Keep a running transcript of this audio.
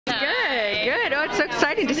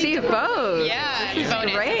exciting to see you both. Yeah, this is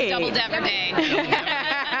bonus. Great. It's double Dever day.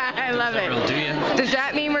 I love it. Do you? Does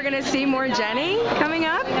that mean we're going to see more Jenny coming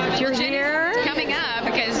up? You're here? Jenny's coming up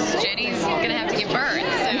because Jenny's going to have to give birth.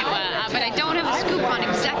 So, but I don't have a scoop on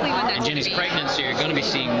exactly when that's And Jenny's going to be. pregnant, so you're going to be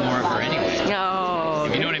seeing more of her anyway. Oh.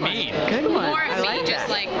 If you know what I mean. Good one. More of I me, like just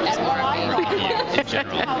that. more of me. Yeah, in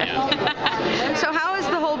general. Yeah. So how is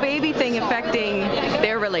the whole baby thing affecting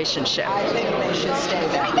their relationship? I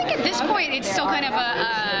think at this point it's still kind of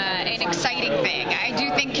an exciting thing. I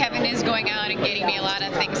do think Kevin is going out and getting me a lot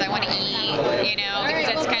of things I want to eat, because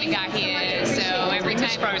that's kind of got his. So every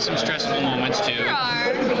There's time. probably some stressful moments too. There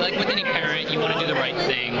are. Like with any parent, you want to do the right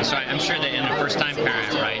thing. So I'm sure that in a first-time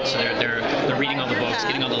parent, right? So they're reading all the books,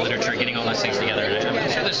 getting all the literature, getting all those things together. And I'm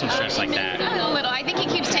sure there's some stress like that. A little. I think he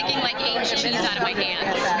keeps taking like aged cheese out of my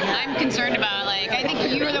hands. I'm concerned about I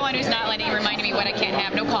think you're the one who's not reminding me what I can't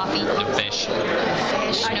have. No coffee. No fish.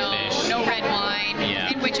 No red wine.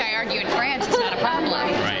 Yeah. In which I argue in France it's not a problem.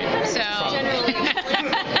 Right. So.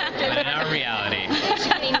 But in our reality,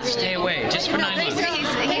 stay away just for 9 months.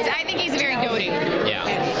 I think he's very doting.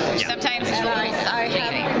 Yeah. Sometimes he's really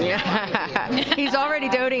Yeah. He's already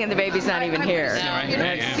doting and the baby's not even here.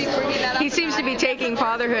 He seems to be taking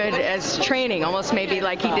fatherhood as training, almost maybe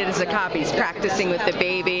like he did as a cop. He's practicing with the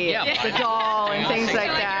baby, the doll, and things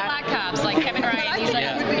like that. Black cops, like Kevin Ryan. He's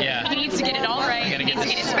like, he needs to get it all right. He needs to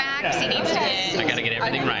get his facts. He needs to get. I gotta get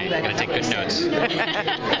everything right. I gotta take good notes.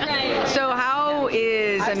 So how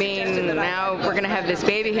is, now we're going to have this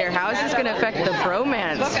baby here. How is this going to affect the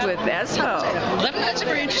bromance with Esho? That's a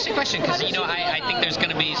very interesting question because, I think there's going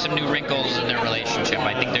to be some new wrinkles in their relationship.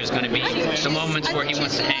 I think there's going to be some moments where he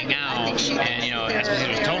wants to hang out and,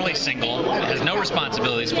 Esposito's totally single, has no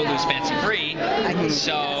responsibilities, footloose, fancy-free,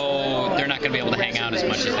 so they're not going to be able to hang out as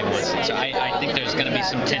much as they want. So I think there's going to be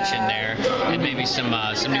some tension there and maybe some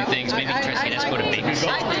new things. Maybe try to get Espo to babysit.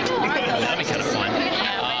 That'd be kind of fun.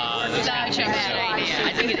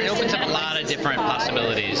 I think it opens up a lot of different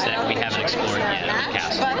possibilities that we haven't explored yet in the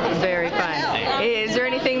cast. Very fun. Is there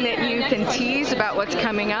anything that you can tease about what's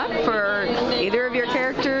coming up for either of your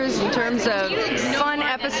characters in terms of fun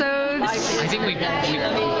episodes? I think we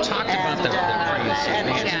talked about the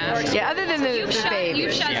pregnancy. Yeah, other than the baby.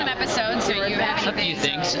 You've shot some episodes, so you have a few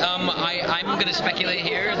things. I'm going to speculate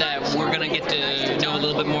here that we're going to get to know a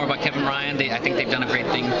little bit more about Kevin Ryan. I think they've done a great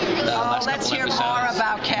thing the last let's couple hear episodes. more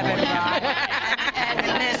about Kevin Ryan.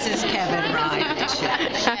 and this is Kevin Ryan.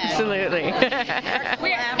 Absolutely.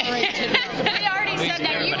 We already said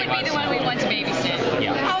that you would be the one we want to babysit.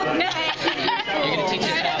 Yeah. Oh, no. You're going to teach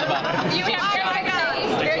a child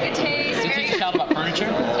about very good taste. You teach a child about furniture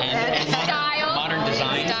and style. modern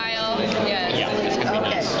design. Style. Yes. Yeah, it's going to be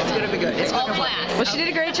nice. It's going to be good. It's all class. Well, she did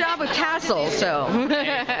a great job with castles, so.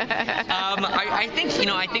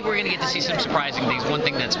 I think we're going to get to see some surprising things. One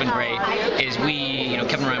thing that's been great is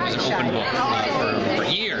Kevin Ryan was an open book for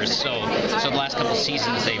years. So the last couple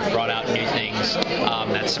seasons they've brought out new things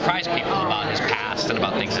that surprise people about his past and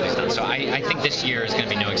about things that he's done. So I think this year is going to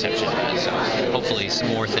be no exception to that. So hopefully some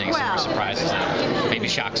more things, some more surprises that maybe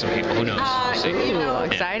shock some people. Who knows? We'll see. Ooh,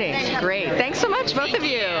 exciting. Great. Thanks so much, both of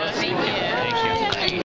you. Thank you. Thank you.